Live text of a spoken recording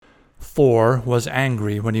Thor was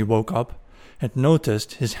angry when he woke up and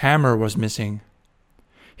noticed his hammer was missing.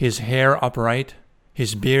 His hair upright,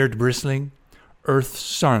 his beard bristling, Earth's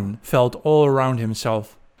sun felt all around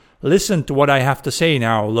himself. "Listen to what I have to say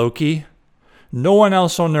now, Loki. No one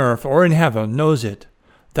else on Earth or in heaven knows it.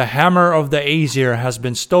 The hammer of the Aesir has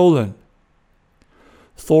been stolen."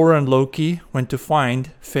 Thor and Loki went to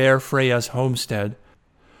find fair Freya's homestead.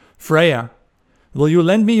 "Freya, will you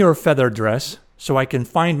lend me your feather dress so I can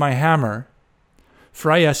find my hammer?"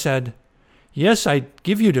 Freya said, "Yes, I'd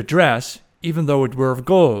give you the dress, even though it were of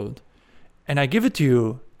gold, and I give it to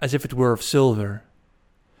you as if it were of silver."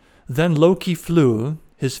 Then Loki flew,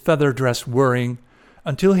 his feather dress whirring,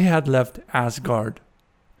 until he had left Asgard,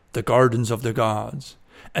 the gardens of the gods,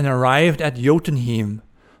 and arrived at Jotunheim,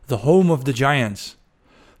 the home of the giants.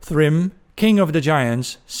 Thrym, king of the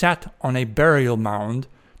giants, sat on a burial mound,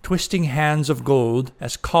 twisting hands of gold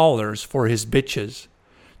as collars for his bitches,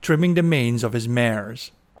 trimming the manes of his mares.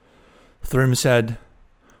 Thrym said,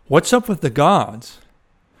 "What's up with the gods?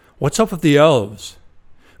 What's up with the elves?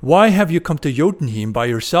 Why have you come to Jotunheim by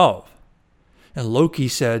yourself?" And Loki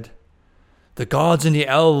said, "The gods and the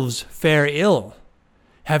elves fare ill.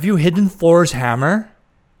 Have you hidden Thor's hammer?"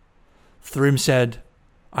 Thrym said,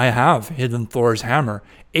 "I have hidden Thor's hammer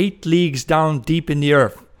 8 leagues down deep in the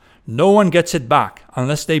earth. No one gets it back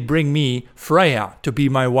unless they bring me Freya to be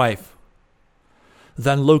my wife."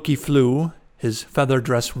 Then Loki flew, his feather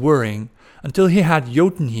dress whirring, until he had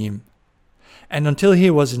Jotunheim, and until he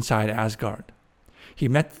was inside Asgard. He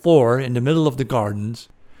met Thor in the middle of the gardens.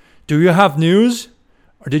 "Do you have news?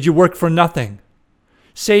 Or did you work for nothing?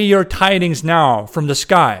 Say your tidings now from the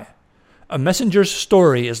sky. A messenger's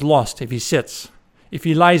story is lost if he sits. If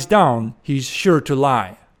he lies down, he's sure to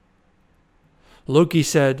lie." Loki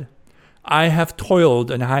said, "I have toiled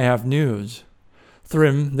and I have news.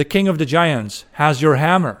 Thrym, the king of the giants, has your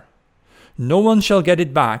hammer. No one shall get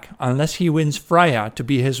it back unless he wins Freya to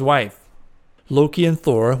be his wife." Loki and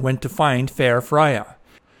Thor went to find fair Freya.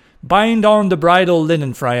 "Bind on the bridal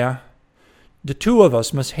linen, Freya. The 2 of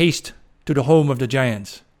us must haste to the home of the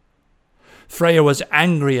giants." Freya was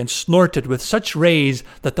angry and snorted with such rage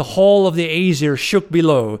that the hall of the Aesir shook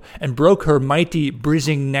below and broke her mighty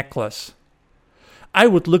brising necklace. "I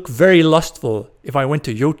would look very lustful if I went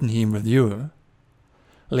to Jotunheim with you."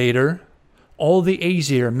 Later, all the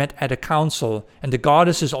Aesir met at a council, and the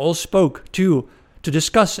goddesses all spoke, too, to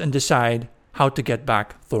discuss and decide how to get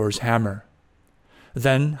back Thor's hammer.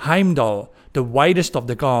 Then Heimdall, the wisest of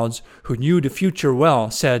the gods, who knew the future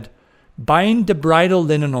well, said, "Bind the bridal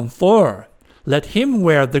linen on Thor. Let him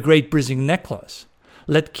wear the great brising necklace.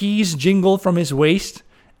 Let keys jingle from his waist,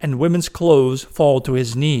 and women's clothes fall to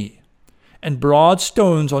his knee, and broad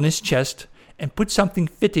stones on his chest, and put something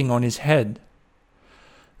fitting on his head."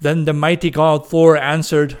 Then the mighty god Thor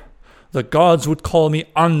answered, "The gods would call me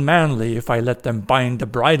unmanly if I let them bind the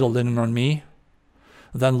bridal linen on me."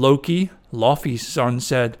 Then Loki, Laufey's son,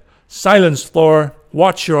 said, "Silence, Thor,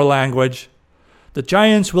 watch your language. The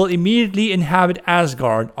giants will immediately inhabit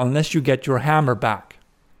Asgard unless you get your hammer back."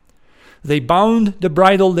 They bound the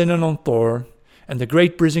bridal linen on Thor, and the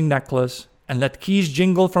great brising necklace, and let keys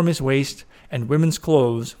jingle from his waist, and women's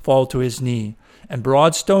clothes fall to his knee, and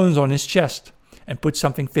broad stones on his chest, and put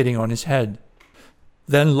something fitting on his head.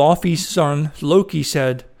 Then Laufey's son, Loki,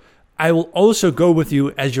 said, "I will also go with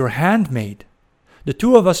you as your handmaid. The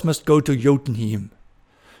 2 of us must go to Jotunheim."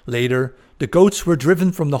 Later, the goats were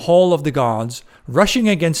driven from the hall of the gods. Rushing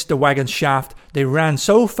against the wagon shaft, they ran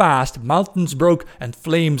so fast mountains broke and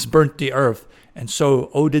flames burnt the earth, and so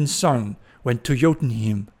Odin's son went to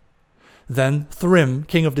Jotunheim. Then Thrym,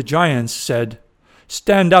 king of the giants, said,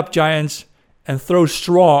 "Stand up, giants, and throw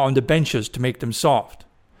straw on the benches to make them soft.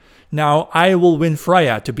 Now I will win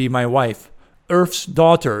Freya to be my wife, Earth's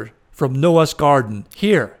daughter, from Noah's garden.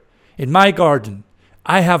 Here, in my garden,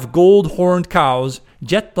 I have gold-horned cows,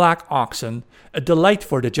 jet-black oxen, a delight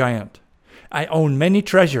for the giant. I own many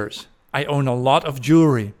treasures. I own a lot of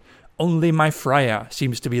jewelry. Only my Freya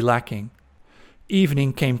seems to be lacking."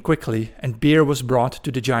 Evening came quickly, and beer was brought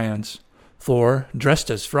to the giants. Thor, dressed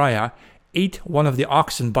as Freya, ate one of the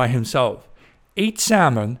oxen by himself, ate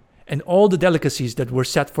salmon, and all the delicacies that were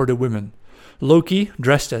set for the women. Loki,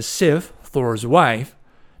 dressed as Sif, Thor's wife,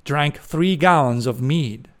 drank 3 gallons of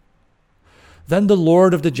mead. Then the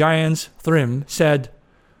lord of the giants, Thrym, said,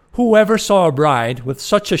 "Whoever saw a bride with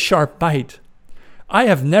such a sharp bite? I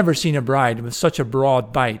have never seen a bride with such a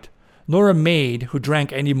broad bite, nor a maid who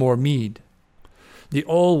drank any more mead." The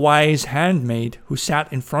all-wise handmaid who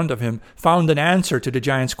sat in front of him found an answer to the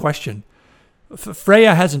giant's question.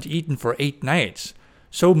 Freya hasn't eaten for 8 nights,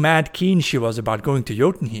 so mad keen she was about going to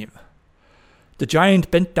Jotunheim. The giant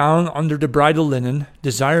bent down under the bridal linen,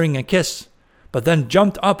 desiring a kiss, but then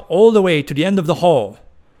jumped up all the way to the end of the hall.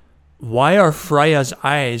 Why are Freya's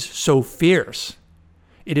eyes so fierce?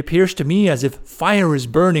 It appears to me as if fire is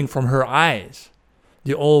burning from her eyes.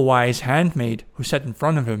 The all-wise handmaid who sat in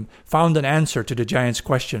front of him found an answer to the giant's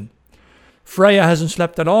question. Freya hasn't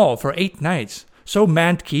slept at all for 8 nights, so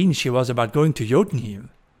mad keen she was about going to Jotunheim.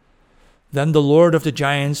 Then the lord of the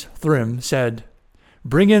giants, Thrym, said,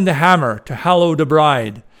 "Bring in the hammer to hallow the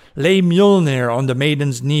bride. Lay Mjolnir on the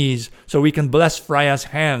maiden's knees so we can bless Freya's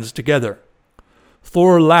hands together."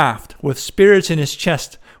 Thor laughed with spirits in his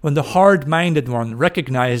chest when the hard-minded one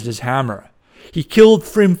recognized his hammer. He killed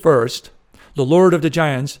Thrym first, the lord of the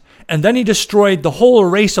giants, and then he destroyed the whole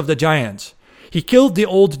race of the giants. He killed the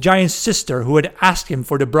old giant's sister who had asked him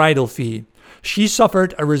for the bridal fee. She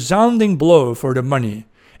suffered a resounding blow for the money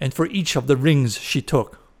and for each of the rings she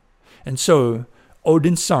took. And so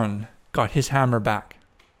Odin's son got his hammer back.